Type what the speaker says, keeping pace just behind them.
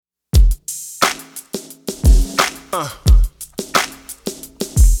Uh,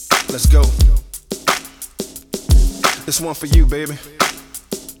 let's go. This one for you, baby.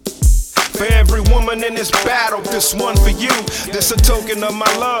 For every woman in this battle, this one for you. This a token of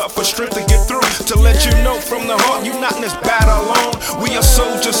my love for strength to get through. To let you know from the heart, you not in this battle alone. We are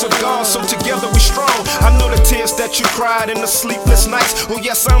soldiers of God, so together we strong. I know the tears that you cried in the sleepless nights. Oh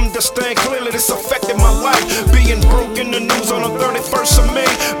yes, I understand clearly this affected my life. Being broke in the news on the 31st of May.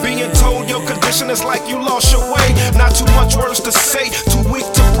 Being told your condition is like you lost your way. Not too much words to say, too weak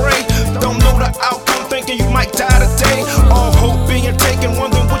to pray. Don't know the outcome, thinking you might die today. All hope being taken,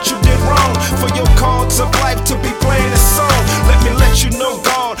 wondering what you did wrong. For your cards of life to be playing this song. Let me let you know,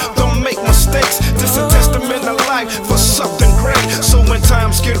 God, don't make mistakes. This a testament of life for something great. So when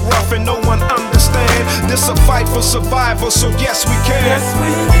times get rough and no one understand, this a fight for survival, so yes we can. Yes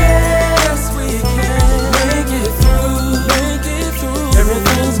we can, yes we can. Make it through, make it through.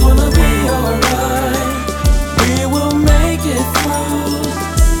 Everything's gonna be alright. We will make it through.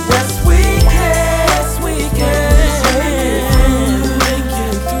 Yes we can, yes we can.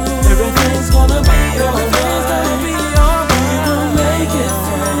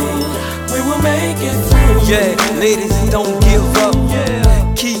 Yeah, ladies, don't give up.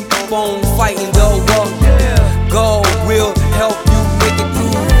 Keep on fighting the war. God will help you make it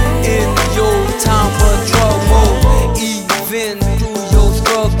through in your time of trouble. Even through your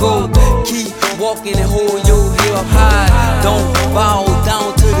struggle, keep walking and hold your head up high. Don't bow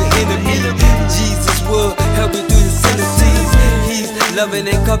down to the enemy. Jesus will help you through the sentences. He's loving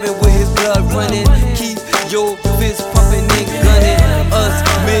and covering with his blood running. Keep your fist pumping and gunning. Us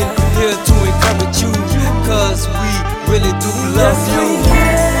men here to encourage you, cause we really do love you.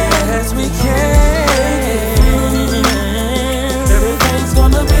 Yes we can. Everything's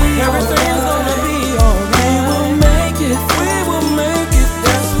gonna be alright. We will make it. We will make it.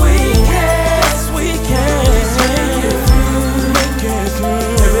 Yes we can. Yes we can. Make it through. Make it through.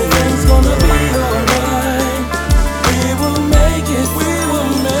 Everything's gonna be alright. We will make it. We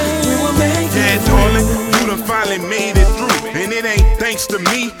will make it. Yeah, darling, you done finally made it through. And it ain't thanks to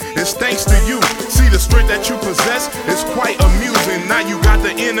me, it's thanks to you. See, the strength that you possess is quite amusing. Now you got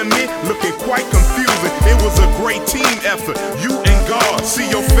the enemy looking quite confusing. It was a great team effort, you and God. See,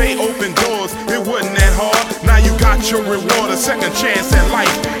 your fate opened doors, it wasn't that hard. Now you got your reward, a second chance at life.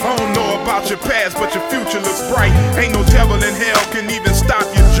 I don't know about your past, but your future looks bright. Ain't no devil in hell can even stop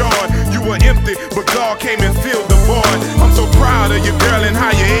your joy. You were empty, but God came and filled the void. I'm so proud of you, girl, and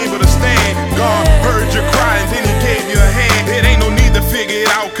how you're able to stand. God heard your cry and then he gave you a hand. It ain't no need to figure it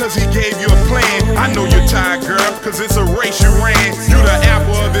out, cause he gave you